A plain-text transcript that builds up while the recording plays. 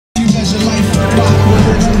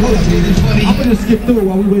I'm gonna skip through it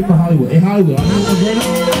while we wait for Hollywood. Hey Hollywood,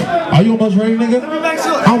 are you almost ready, nigga?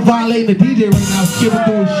 I'm violating the DJ right now, skipping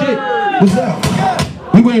through his shit. What's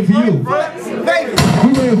up? We waiting for you. We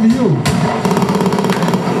waiting for you.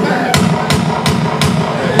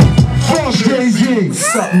 Fuck Jay-Z.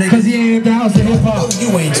 Cause he ain't in the house of hip hop. You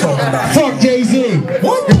ain't talking about. Fuck Jay-Z.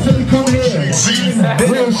 What? Until he come here.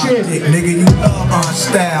 Real shit. Nigga, you love my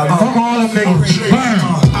style. Fuck all them niggas. Burn.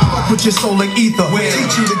 Put your soul in ether.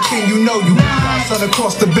 Teach you the king, you know you. Son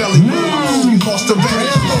across the belly. You lost the belly.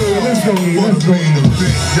 Let's go.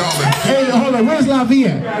 Hey, hold on. Where's La Vie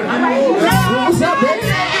at? What's up, baby?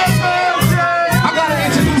 I gotta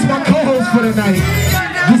introduce my co-host for the night.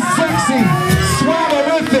 The sexy,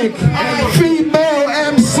 swagerific, female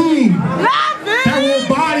MC. That will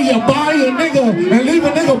body a nigga and leave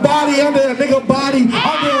a nigga body under a nigga body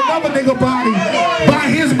under another nigga body by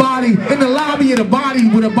his body in the lobby of the body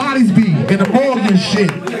where the bodies be in the morgue and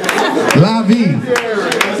shit. La Vie.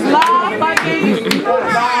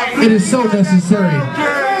 It is so necessary.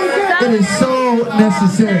 It is so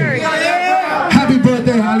necessary. Happy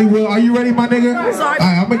birthday, Hollywood. Are you ready, my nigga? Alright,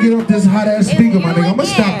 I'm gonna get up this hot ass speaker, my nigga. I'm gonna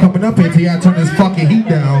stop coming up here till y'all turn this fucking heat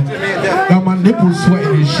down. Got my nipples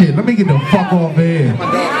sweating and shit. Let me get the fuck off here.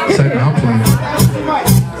 Say, no, I'm playing.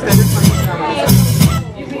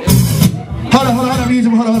 Hold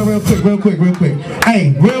on, real quick.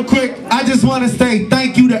 Hey, real quick, I just want to say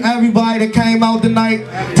thank you to everybody that came out tonight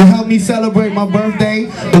to help me celebrate my birthday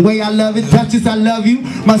the way I love it. Duchess, I love you.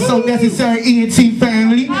 My so necessary ENT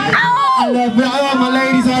family. I love you. All my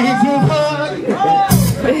ladies out here, group hug.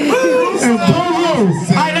 And boom.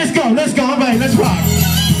 Alright, let's go. All right, let's rock.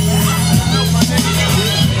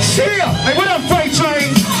 Chill. Hey, what up, Freight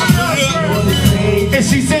Train? And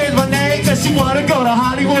she says my name cause she wanna go to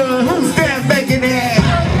Hollywood. Who's there making it?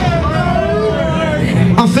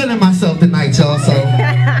 I'm feeling myself tonight, y'all, so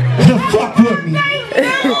the fuck with me.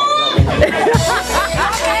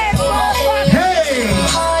 Hey!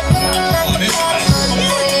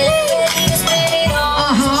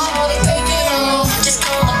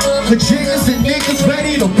 The jiggers and niggas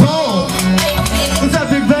ready to ball. What's up,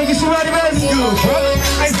 Big Vegas? You ready, man? Good, bro.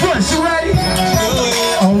 Hey, Bush, you ready?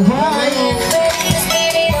 Alright.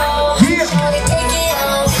 Yeah.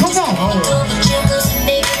 Come on.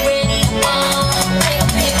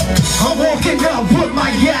 I'm walking up with my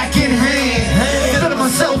yak in hand. Feeling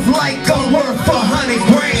myself like I'm worth $100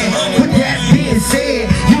 grand. With that being said,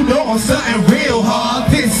 you know I'm something real hard.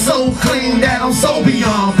 This so clean that I'm so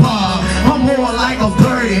beyond par. I'm more like a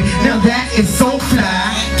birdie, now that is so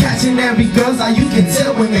fly. Catching every girl's eye, you can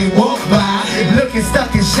tell when they walk by. Looking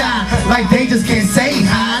stuck and shy, like they just can't say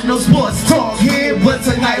hi. No sports talk here, but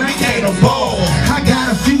tonight we ain't a ball. I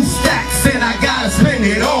got a few stacks and I gotta spend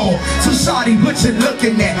it all. So shawty, what you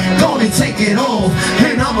looking at? Gonna take it off,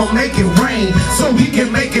 and I'ma make it rain so we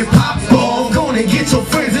can make it pop off. Gonna get your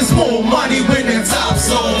friends, it's more money when they're tops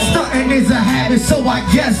off. Stunting is a habit, so I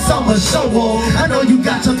guess I'ma show off. I know you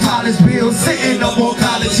got your college bills sitting up on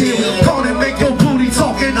college hill. Gonna make your booty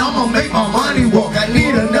talk and I'ma make my money walk. I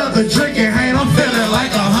need another drink in hand, I'm feeling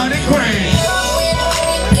like $100 grand.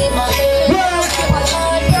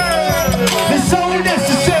 It's so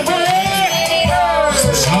necessary.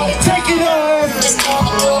 Take it off.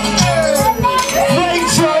 Make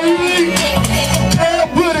sure you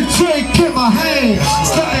with a drink in my hand.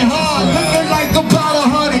 Starting hard, looking like about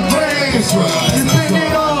 $100 grand. Spin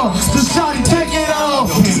it off, so shawty, take it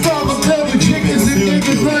off. Start my club with chickens and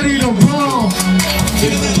niggas ready to ball.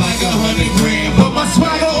 Feeling like $100 grand, but my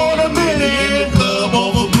swagger on a minute. In the club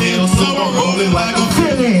over pills, so I'm rolling like a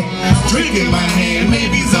Philly. Drink in my hand,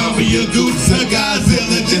 maybe zombie or goose, a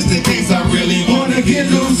Godzilla, just in case I really wanna get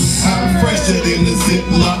loose. I'm fresher than the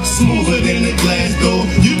Ziploc, smoother than the glass door.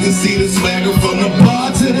 You can see the swagger from the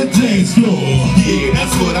bar to the dance floor. Yeah,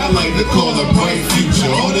 that's what I like to call a bright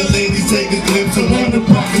future. All the ladies take a glimpse of one of the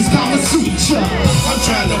pockets, Kama Sutra. I'm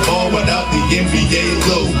trying to ball without the NBA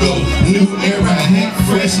logo. New era hat,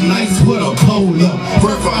 fresh, nice with a polo.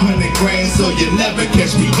 Worth $100 grand, so you never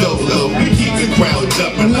catch me dolo. We keep the crowd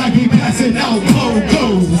jumping like we passing out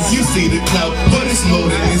pogos. You see the clout, but it's more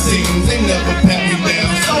than it seems. They never pat me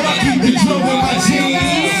down, so I keep the drum in my jeans.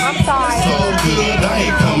 It's all good, I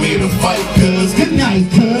ain't come here to fight, cuz. Good night,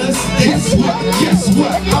 cuz. Guess what?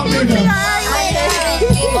 I'm in the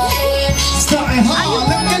starting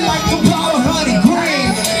hard, looking like about $100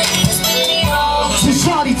 grand. So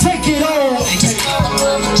shawty, take it all.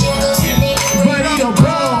 Ready to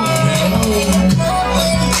blow.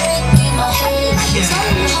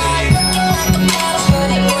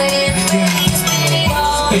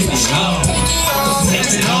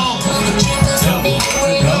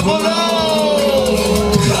 Double up.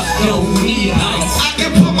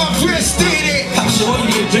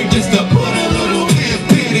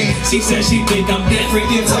 She said she think I'm different,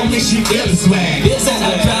 then told me she feelin' swag. This said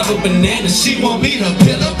I drive a banana, she want me to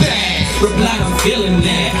fill a bag. Reply, I'm feeling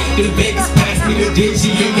that. The Vegas pass me the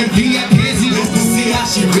digi and the VIPs just to see how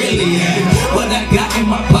she really at. What I got in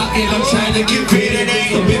my pocket, I'm trying to get rid of that.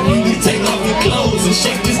 So if you can take off your clothes and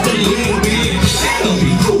shake just a little bit, that'll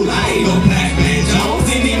be cool. I ain't no Pac-Man Jones.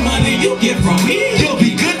 Any money you get from me, you'll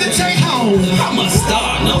be good to take home. I'm a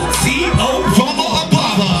star, no T.O. from a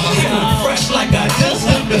barber. And I'm fresh like I just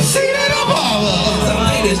left the seat at a barber. Some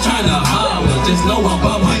haters trying to holler, just know I'm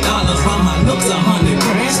about my dollars. From my nooks, 100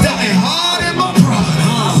 grand. Starting hard in my product.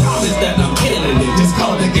 Promise that I'm killing it, just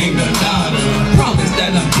call the game the dollar. Promise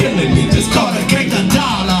that I'm killing it, just call the game the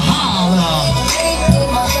dollar. Holla.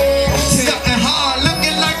 Starting hard,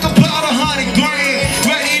 looking like about 100 grand.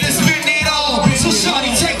 Ready to spend it all, so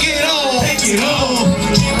shawty take it all. Take it all.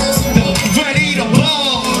 Ready to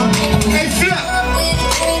ball. Hey, Flip.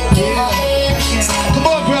 Come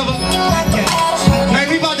on, brother. Hey,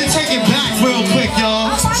 we about to take it back real quick, y'all.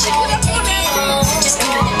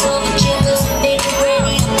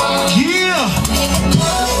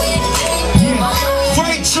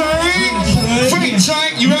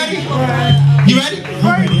 You ready? You ready?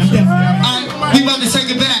 Alright, we about to take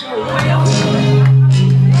it back.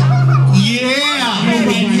 Yeah!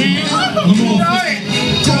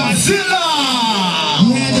 Godzilla!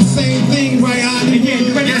 You had the same thing, right on?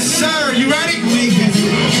 Yes, sir. You ready?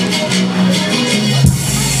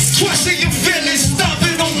 Crushing your feelings,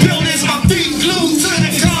 stomping on buildings, my feet glued to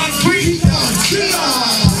the concrete.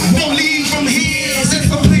 Don't leave from here,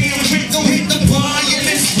 if I'm playing trick, don't hit the bar, yeah,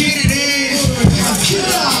 let's get it in.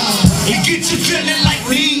 You get you feeling like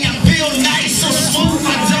me, I feel nice, so smooth,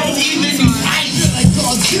 I don't even need ice.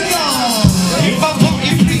 If I bump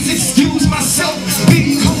you, please excuse myself.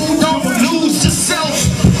 Be cool, don't lose yourself.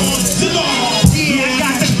 Yeah, I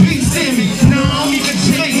got the beast in me. No, I don't even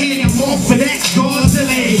drink here, I'm off for that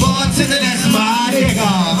Godzilla. Bartender, that's my nigga.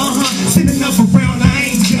 Sitting up around,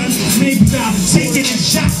 I ain't done. Maybe I'll take it a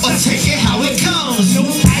shot, or take it how it comes. No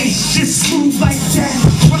ice, just smooth like that.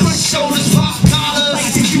 When my shoulders pop collars,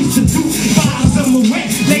 like they used to do. Bombs on my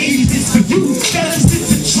wet, ladies, it's for you. Fellas, it's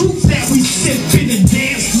the truth that we sip in and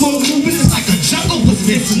dance. Slow moving, it's like a jungle was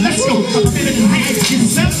missing. Let's go. I'm feeling high,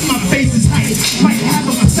 it's up, my face is high. Might have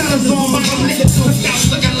my sellers on, but I'm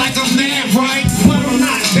looking like I'm mad, right? But I'm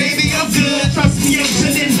not, baby, I'm good. Trust me, I'm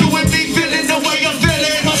chillin', doing me feeling the way I'm feeling.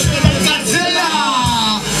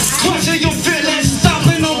 Godzilla, crushing your feelings,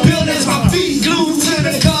 stomping on buildings, my feet glued to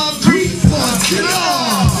the concrete.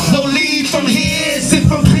 No leave from here,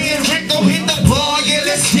 if I'm paying rent, don't hit the bar, yeah,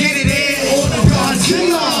 let's get it in.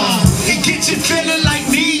 Godzilla, it get you feeling like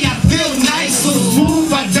me, I feel nice, so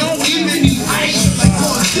smooth, I don't even need ice.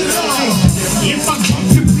 If I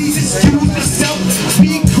bump you, please excuse yourself.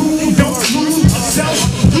 Be cool, don't lose yourself.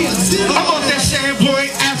 Yeah, I'm on that Shamboy,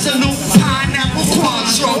 absolute pineapple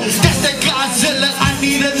quattro. That's that Godzilla, I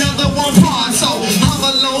need another one pronto. I'm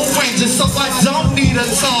a Lone Ranger, so I don't need a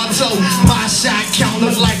Tonto. My shot count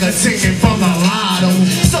looks like a ticket from a lotto.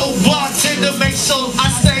 So bartender, make sure I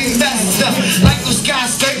stay messed up like those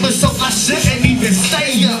skyscrapers, so I shouldn't even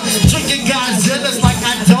stay up. Drinking Godzillas like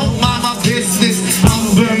I don't mind my business.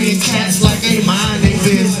 I'm burying cats like they mind their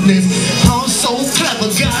business. I'm so clever,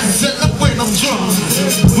 Godzilla, when I'm drunk.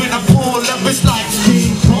 When I pull up, it's like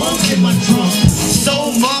King Kong in my trunk.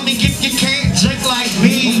 So mommy, if you can't drink like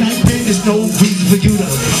me, then there's no reason for you to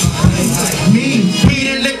like me. Weed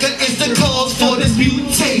and liquor is the cause for this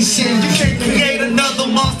mutation. You can't create another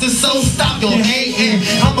monster, so stop your hating.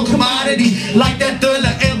 I'm a commodity like that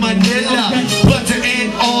Thriller in Manila. But to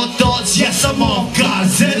end all thoughts, yes, I'm on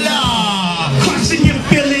Godzilla. Crushing your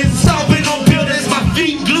feelings, stomping on buildings, my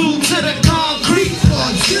feet glued to the concrete.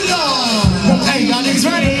 Godzilla. Hey, y'all niggas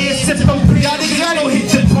ready? Y'all niggas ready? Hit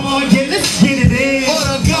the bar, yeah, let's get it in.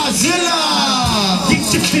 Order Godzilla. Get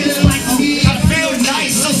you feeling like me, I feel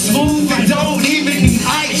nice, so smooth, I don't even need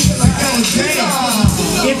ice.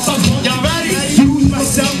 If I'm y'all ready? Use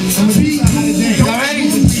myself, be cool, y'all ready?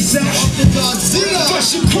 Godzilla.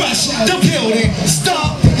 Crush and crush the building,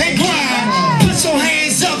 stop and grind. Put your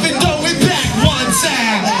hands up and throw it back one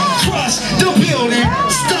time. Crush the building,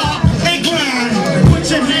 stop and grind. Put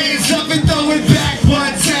your hands up and throw it back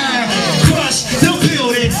one time. Crush the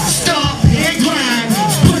building, stop and grind.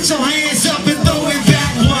 Put your hands up and throw it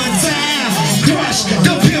back one time. Crush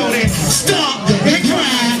the building, stop and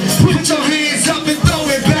grind. Put your hands up and throw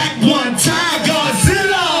it back one time.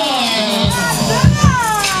 Godzilla.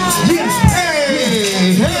 Yes,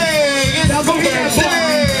 hey, hey, it's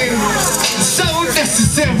Bday. So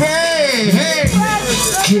necessary. Hey,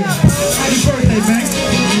 yeah. Happy birthday, man.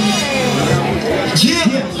 Yeah.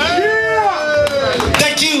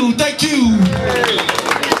 Thank you.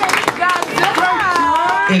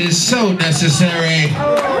 so necessary.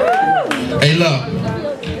 Hey, look,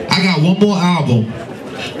 I got one more album.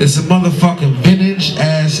 It's a motherfucking vintage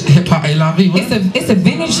ass hip hop. Hey, La Vie, what? It's a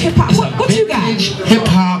vintage hip hop. What you got? Hip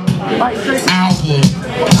hop album.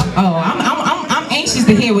 Oh, I'm anxious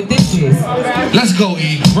to hear what this is. Let's go,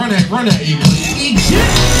 E. Run that, E, please.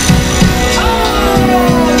 Oh.